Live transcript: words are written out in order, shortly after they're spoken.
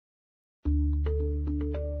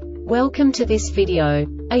Welcome to this video.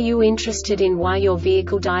 Are you interested in why your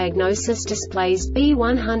vehicle diagnosis displays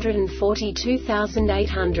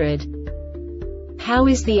B1428-00? How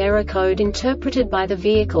is the error code interpreted by the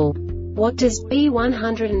vehicle? What does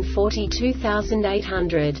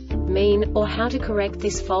B1428-00 mean, or how to correct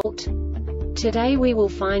this fault? Today we will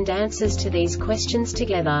find answers to these questions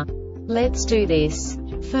together. Let's do this.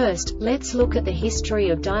 First, let's look at the history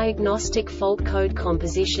of diagnostic fault code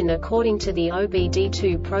composition according to the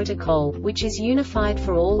OBD2 protocol, which is unified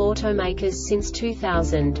for all automakers since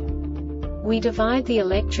 2000. We divide the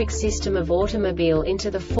electric system of automobile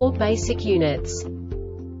into the four basic units: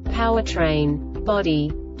 powertrain,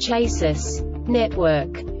 body, chassis,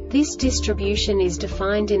 network. This distribution is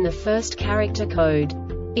defined in the first character code.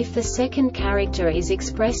 If the second character is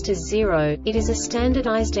expressed as 0, it is a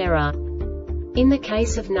standardized error. In the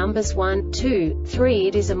case of numbers 1, 2, 3,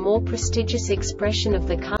 it is a more prestigious expression of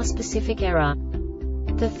the car-specific error.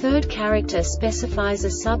 The third character specifies a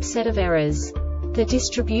subset of errors. The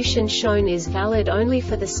distribution shown is valid only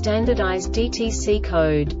for the standardized DTC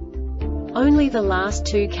code. Only the last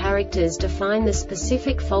two characters define the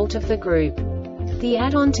specific fault of the group. The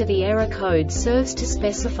add-on to the error code serves to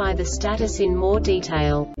specify the status in more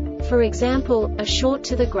detail. For example, a short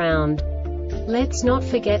to the ground. Let's not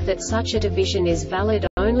forget that such a division is valid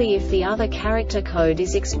only if the other character code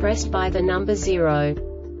is expressed by the number 0.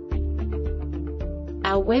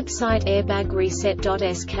 Our website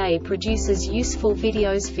airbagreset.sk produces useful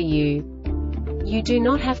videos for you. You do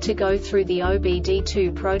not have to go through the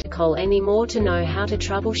OBD2 protocol anymore to know how to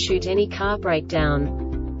troubleshoot any car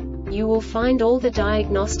breakdown. You will find all the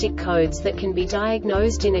diagnostic codes that can be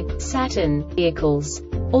diagnosed in a Saturn vehicles.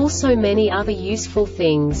 Also many other useful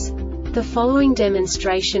things. The following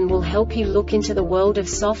demonstration will help you look into the world of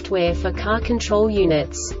software for car control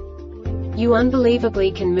units. You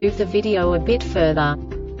unbelievably can move the video a bit further.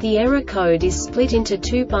 The error code is split into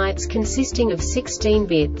 2 bytes consisting of 16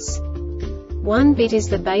 bits. 1 bit is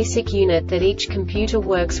the basic unit that each computer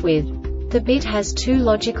works with. The bit has 2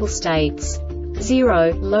 logical states: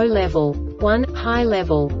 0, low level, 1, high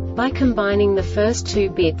level. By combining the first 2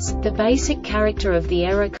 bits, the basic character of the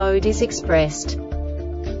error code is expressed.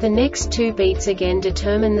 The next 2 beats again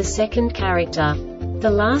determine the second character. The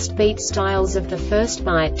last beat styles of the first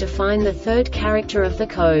byte define the third character of the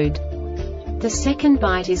code. The second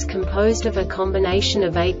byte is composed of a combination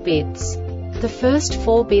of 8 bits. The first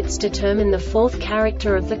 4 bits determine the fourth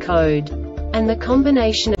character of the code. And the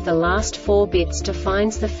combination of the last 4 bits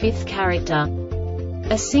defines the fifth character.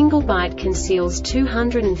 A single byte conceals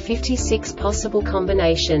 256 possible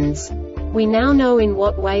combinations. We now know in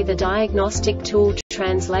what way the diagnostic tool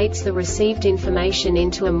translates the received information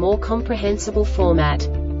into a more comprehensible format.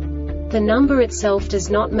 The number itself does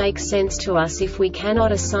not make sense to us if we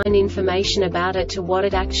cannot assign information about it to what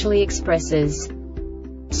it actually expresses.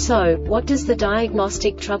 So, what does the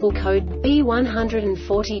Diagnostic Trouble Code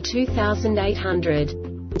B1428-00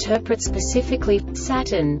 interpret specifically for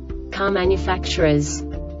Saturn car manufacturers?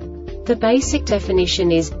 The basic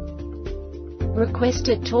definition is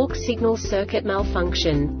requested torque signal circuit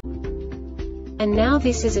malfunction. And now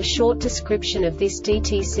this is a short description of this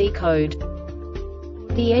DTC code.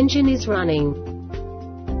 The engine is running.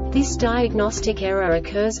 This diagnostic error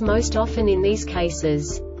occurs most often in these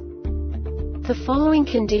cases. The following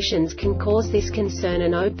conditions can cause this concern: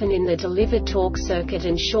 an open in the delivered torque circuit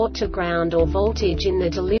and short to ground or voltage in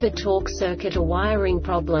the delivered torque circuit, a wiring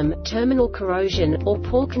problem, terminal corrosion, or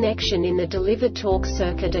poor connection in the delivered torque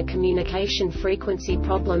circuit, a communication frequency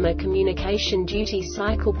problem, a communication duty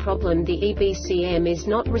cycle problem. The EBCM is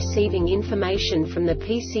not receiving information from the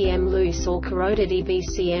PCM, loose or corroded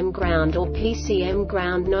EBCM ground or PCM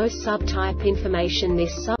ground, no subtype information.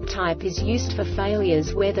 This subtype is used for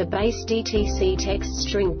failures where the base DTC text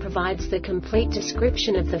string provides the complete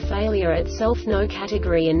description of the failure itself, no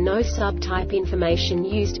category and no subtype information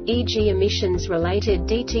used, e.g. emissions-related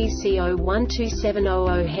DTC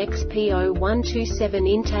 012700 hex P0127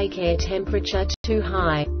 intake, air temperature too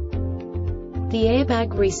high. The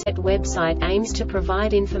Airbag Reset website aims to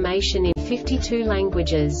provide information in 52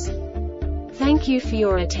 languages. Thank you for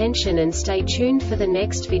your attention and stay tuned for the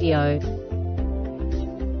next video.